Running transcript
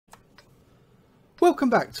Welcome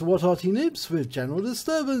back to What Arty Noobs with General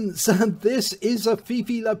Disturbance, and this is a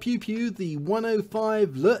Fifi La Pew Pew, the 105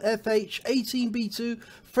 leFH18B2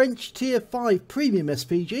 French Tier 5 Premium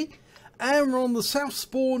SPG, and we're on the south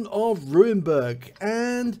spawn of Ruinberg,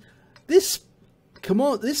 and this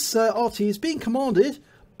Arty is being commanded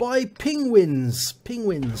by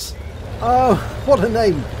Pingwins. Oh, what a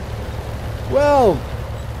name! Well,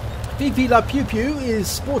 Fifi La Pew Pew is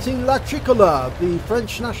sporting La Tricolore, the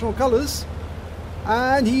French national colours.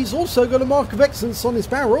 And he's also got a mark of excellence on his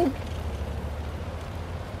barrel.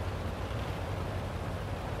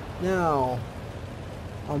 Now,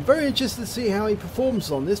 I'm very interested to see how he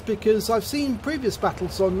performs on this, because I've seen previous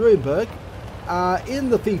battles on Ruinberg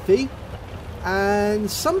in the Fifi,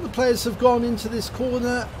 and some of the players have gone into this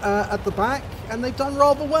corner at the back and they've done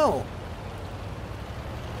rather well.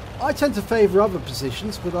 I tend to favour other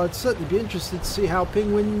positions, but I'd certainly be interested to see how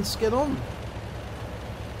Pingwins get on.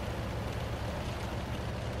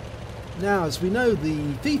 Now, as we know,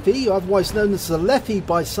 the Fifi, otherwise known as the leFH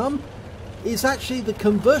by some, is actually the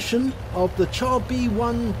conversion of the Char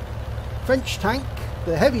B1 French tank,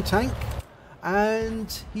 the heavy tank,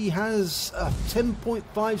 and he has a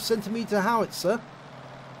 10.5cm howitzer,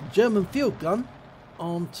 German field gun,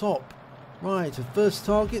 on top. Right, the first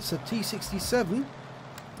target's a T67,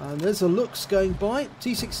 and there's a Lux going by.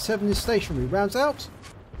 T67 is stationary, rounds out.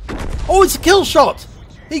 Oh, it's a kill shot!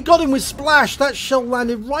 He got him with splash. That shell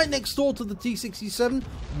landed right next door to the T67,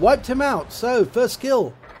 wiped him out. So, first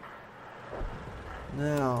kill.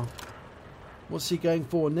 Now, what's he going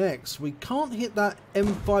for next? We can't hit that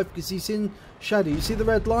M5 because he's in shadow. You see the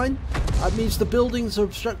red line? That means the buildings are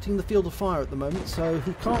obstructing the field of fire at the moment, so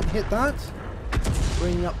he can't hit that.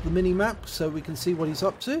 Bringing up the mini-map so we can see what he's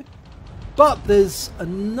up to. But there's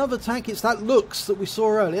another tank. It's that Lux that we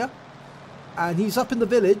saw earlier. And he's up in the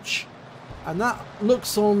village. And that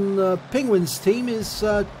Lux on Pingwins' team is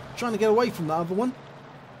trying to get away from that other one.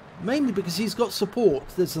 Mainly because he's got support.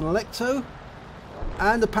 There's an Electo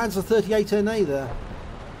and a Panzer 38NA there.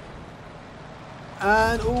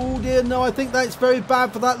 And, oh dear, no, I think that's very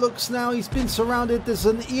bad for that Lux now. He's been surrounded. There's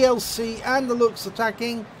an ELC and the Lux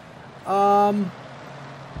attacking.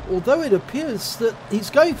 Although it appears that he's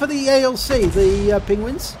going for the ALC, the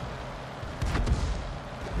Pingwins.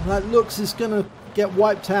 That Lux is going to get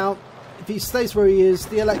wiped out. If he stays where he is,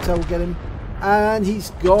 the Electo will get him. And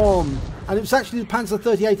he's gone. And it was actually the Panzer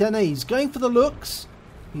 38NA. He's going for the Lux.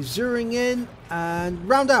 He's zeroing in. And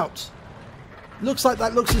round out. Looks like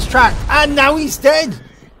that Lux is tracked. And now he's dead.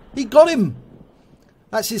 He got him.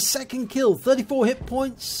 That's his second kill. 34 hit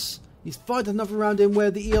points. He's fired another round in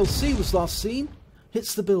where the ELC was last seen.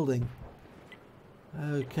 Hits the building.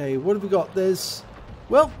 Okay, what have we got? There's,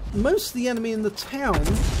 well, most of the enemy in the town.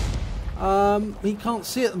 He can't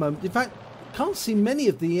see at the moment. In fact, can't see many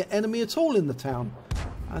of the enemy at all in the town.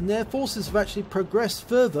 And their forces have actually progressed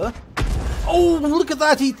further. Oh, look at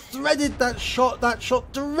that! He threaded that shot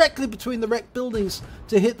directly between the wrecked buildings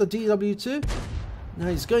to hit the DW2. Now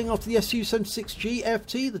he's going after the Su-76G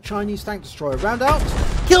FT, the Chinese tank destroyer. Round out.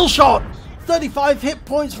 Kill shot! 35 hit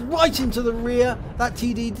points right into the rear. That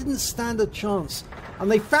TD didn't stand a chance.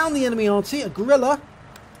 And they found the enemy Arty, a gorilla.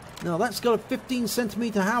 Now that's got a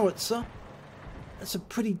 15cm howitzer. That's a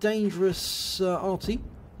pretty dangerous Arty.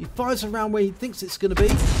 He fires around where he thinks it's going to be,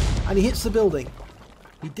 and he hits the building.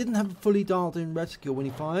 He didn't have a fully dialed in reticule when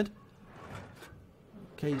he fired.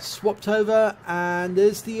 Okay, he's swapped over, and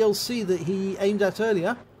there's the ELC that he aimed at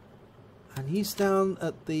earlier. And he's down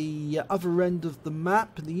at the other end of the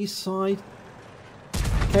map, the east side.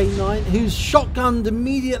 K9, who's shotgunned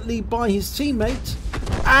immediately by his teammate.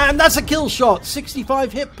 And that's a kill shot.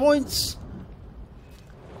 65 hit points.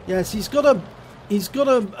 Yes, he's got a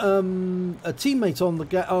teammate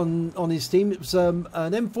on his team. It was an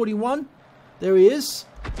M41. There he is,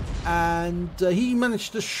 and he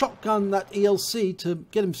managed to shotgun that ELC to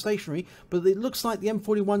get him stationary. But it looks like the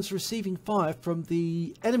M41's receiving fire from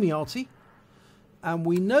the enemy Arty, and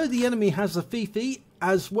we know the enemy has a Fifi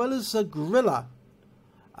as well as a gorilla.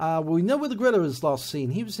 We know where the gorilla was last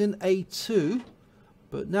seen. He was in A2.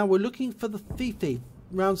 But now we're looking for the Fifi.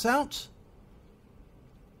 Rounds out.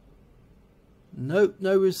 Nope,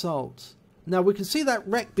 no result. Now we can see that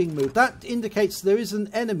wreck being moved. That indicates there is an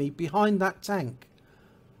enemy behind that tank.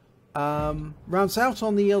 Rounds out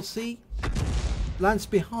on the ELC. Lands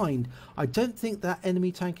behind. I don't think that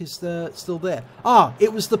enemy tank is still there. Ah,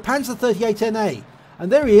 it was the Panzer 38NA.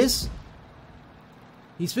 And there he is.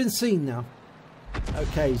 He's been seen now.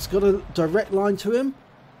 Okay, he's got a direct line to him.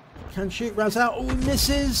 Can shoot, rounds out. Oh, he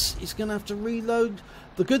misses. He's going to have to reload.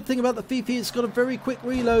 The good thing about the Fifi, it's got a very quick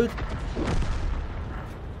reload.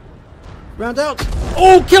 Round out.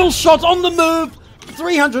 Oh, kill shot on the move.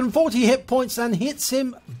 340 hit points and hits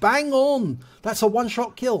him bang on. That's a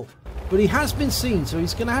one-shot kill. But he has been seen, so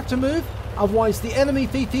he's going to have to move. Otherwise, the enemy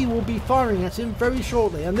FIFI will be firing at him very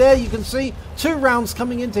shortly. And there you can see 2 rounds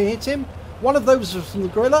coming in to hit him. One of those was from the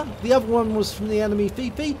gorilla. The other one was from the enemy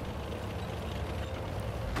FIFI.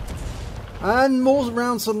 And more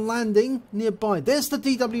rounds are landing nearby. There's the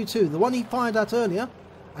DW2, the one he fired at earlier.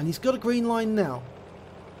 And he's got a green line now.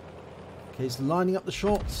 Okay, he's lining up the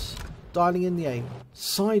shots. Dialing in the aim.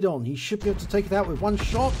 Side on. He should be able to take it out with one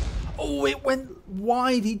shot. Oh, it went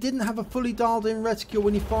wide. He didn't have a fully dialed in reticule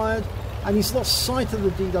when he fired. And he's lost sight of the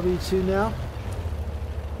DW2 now.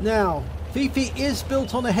 Now, FIFI is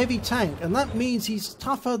built on a heavy tank. And that means he's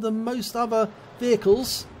tougher than most other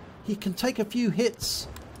vehicles. He can take a few hits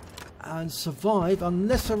and survive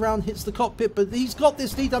unless a round hits the cockpit. But he's got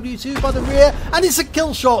this DW2 by the rear. And it's a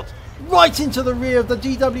kill shot right into the rear of the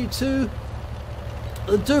DW2.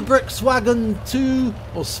 The Volkswagen 2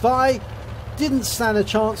 or Spy didn't stand a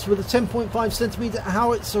chance with a 10.5 centimeter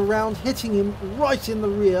howitzer round hitting him right in the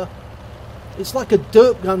rear. It's like a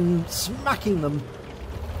dirt gun smacking them.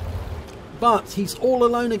 But he's all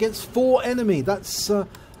alone against 4 enemy. That's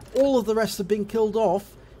all of the rest have been killed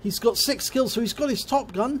off. He's got 6 kills, so he's got his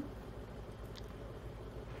Top Gun.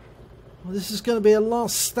 Well, this is going to be a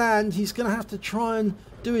last stand. He's going to have to try and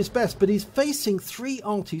do his best, but he's facing 3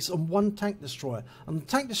 Artys and 1 tank destroyer, and the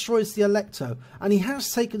tank destroyer is the Electo, and he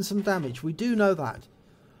has taken some damage. We do know that,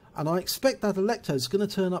 and I expect that Electo is going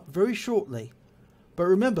to turn up very shortly. But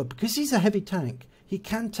remember, because he's a heavy tank, he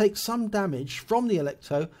can take some damage from the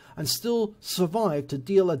Electo and still survive to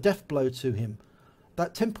deal a death blow to him.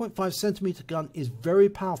 That 10.5 centimeter gun is very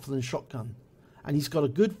powerful in shotgun, and he's got a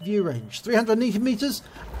good view range. 390 meters,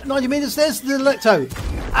 90 meters, there's the Electo,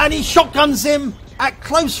 and he shotguns him at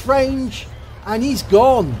close range, and he's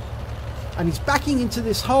gone. And he's backing into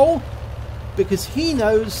this hole because he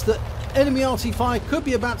knows that enemy RT fire could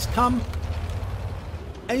be about to come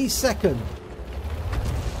any second.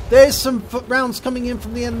 There's some rounds coming in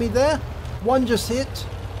from the enemy there. One just hit.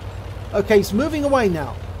 Okay, he's moving away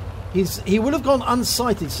now. He would have gone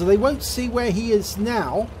unsighted, so they won't see where he is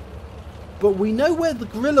now. But we know where the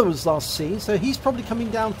gorilla was last seen, so he's probably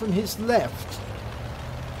coming down from his left.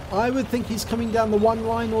 I would think he's coming down the 1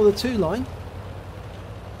 line or the 2 line.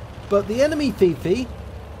 But the enemy FIFI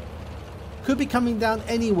could be coming down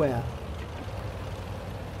anywhere.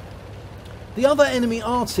 The other enemy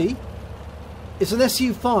Arty is an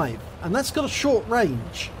SU-5, and that's got a short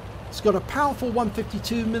range. It's got a powerful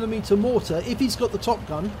 152mm mortar if he's got the Top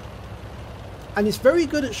Gun. And it's very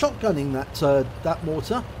good at shotgunning that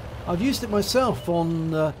mortar. I've used it myself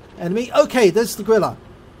on enemy. Okay, there's the gorilla.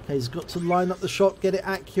 Okay, he's got to line up the shot, get it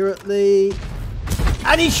accurately.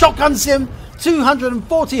 And he shotguns him.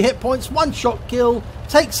 240 hit points, 1 shot kill.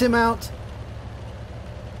 Takes him out.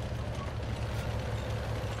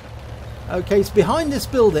 Okay, he's behind this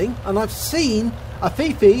building. And I've seen a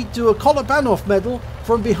FIFI do a Kolobanov medal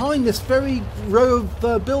from behind this very row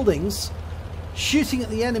of buildings, shooting at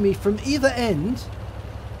the enemy from either end.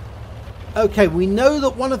 Okay, we know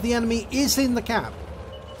that one of the enemy is in the cap.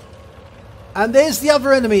 And there's the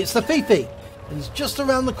other enemy, it's the FIFI. And he's just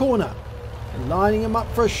around the corner. And lining him up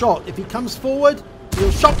for a shot. If he comes forward,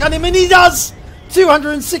 he'll shotgun him, and he does!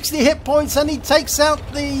 260 hit points, and he takes out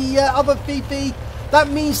the other FIFI. That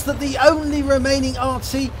means that the only remaining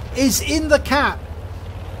Arty is in the cap.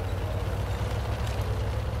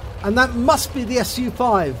 And that must be the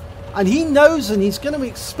SU-5. And he knows, and he's going to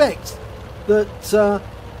expect that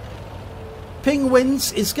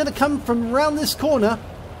Pingwins is going to come from around this corner,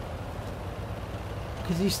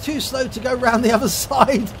 because he's too slow to go round the other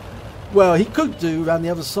side. Well, he could do around the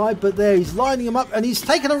other side, but there he's lining him up, and he's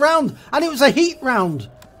taken a round, and it was a heat round.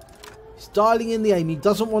 He's dialing in the aim. He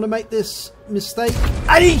doesn't want to make this mistake,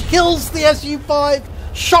 and he kills the SU-5.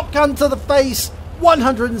 Shotgun to the face,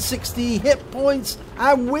 160 hit points,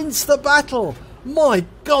 and wins the battle. My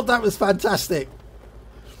God, that was fantastic.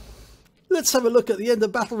 Let's have a look at the end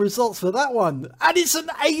of battle results for that one. And it's an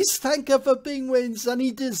ace tanker for Pingwins, and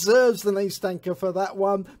he deserves an ace tanker for that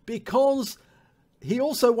one, because he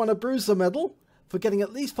also won a bruiser medal for getting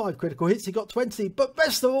at least 5 critical hits. He got 20, but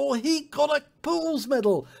best of all, he got a Pools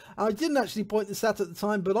medal. I didn't actually point this out at the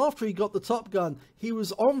time, but after he got the Top Gun, he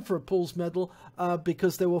was on for a Pools medal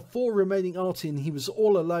because there were 4 remaining Arty and he was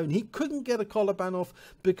all alone. He couldn't get a Kolobanov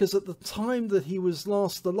because at the time that he was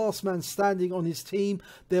the last man standing on his team,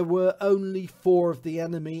 there were only 4 of the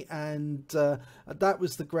enemy, and that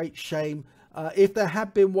was the great shame. If there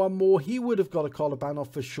had been one more, he would have got a collar ban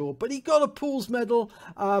off for sure. But he got a Pools medal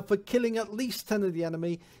for killing at least 10 of the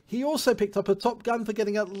enemy. He also picked up a Top Gun for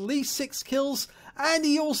getting at least 6 kills. And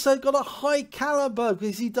he also got a high caliber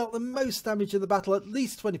because he dealt the most damage in the battle, at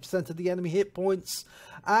least 20% of the enemy hit points.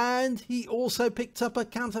 And he also picked up a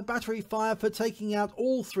counter battery fire for taking out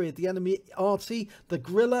all 3 of the enemy Arty, the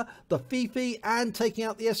Gorilla, the Fifi, and taking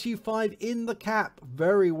out the SU5 in the cap.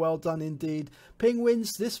 Very well done indeed.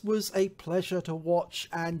 Pingwins, this was a pleasure to watch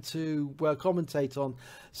and to commentate on.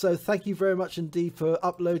 So thank you very much indeed for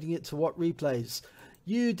uploading it to What Replays.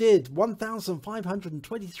 You did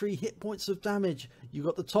 1,523 hit points of damage. You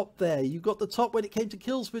got the top there. You got the top when it came to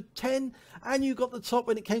kills with 10, and you got the top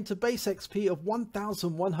when it came to base XP of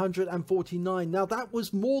 1,149. Now that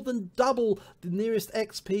was more than double the nearest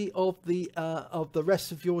XP of the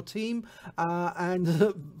rest of your team,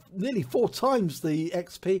 and nearly 4 times the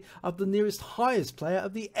XP of the nearest highest player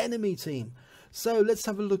of the enemy team. So let's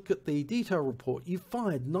have a look at the detail report. You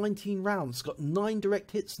fired 19 rounds, got 9 direct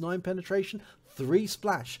hits, 9 penetration, 3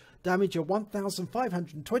 splash, damage of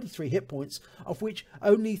 1,523 hit points, of which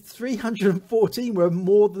only 314 were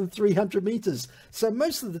more than 300 meters. So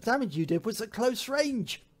most of the damage you did was at close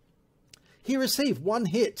range. He received 1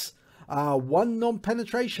 hit, 1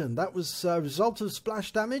 non-penetration. That was a result of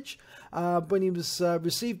splash damage when he was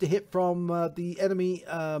received a hit from the enemy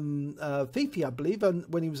Fifi, I believe, and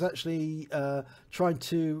when he was actually trying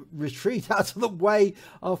to retreat out of the way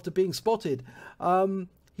after being spotted.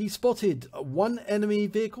 He spotted 1 enemy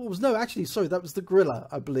vehicle. No, actually, sorry, that was the Gorilla,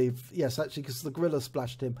 I believe. Yes, actually, because the Gorilla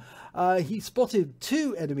splashed him. He spotted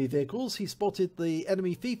 2 enemy vehicles. He spotted the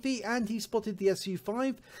enemy Fifi and he spotted the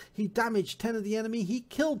SU5. He damaged 10 of the enemy. He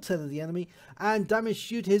killed 10 of the enemy, and damage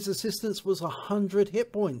due to his assistance was 100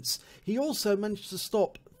 hit points. He also managed to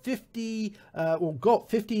stop 50, or got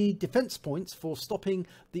 50 defense points for stopping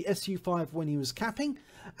the SU5 when he was capping,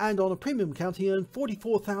 and on a premium count he earned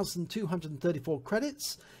 44,234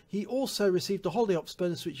 credits. He also received a holiday ops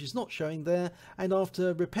bonus, which is not showing there, and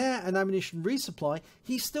after repair and ammunition resupply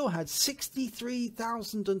he still had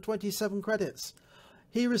 63,027 credits.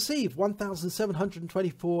 He received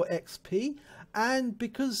 1,724 XP, and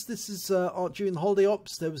because this is during the holiday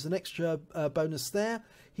ops, there was an extra bonus there.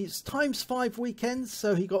 It's ×5 weekends,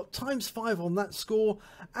 so he got ×5 on that score,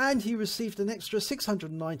 and he received an extra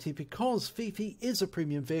 690 because Fifi is a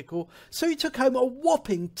premium vehicle. So he took home a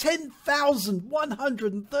whopping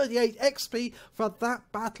 10,138 XP for that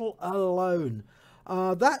battle alone.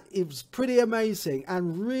 That was pretty amazing,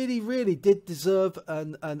 and really did deserve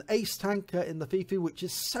an ace tanker in the Fifi, which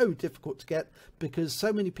is so difficult to get because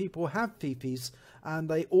so many people have Fifis and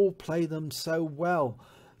they all play them so well.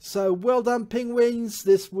 So well done, Pingwins.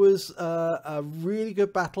 This was a really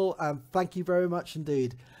good battle, and thank you very much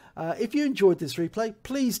indeed. If you enjoyed this replay,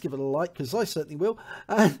 please give it a like, because I certainly will,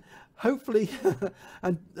 and hopefully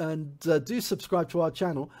and do subscribe to our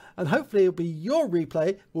channel, and hopefully it'll be your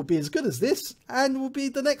replay will be as good as this and will be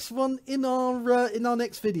the next one in our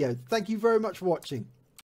next video. Thank you very much for watching.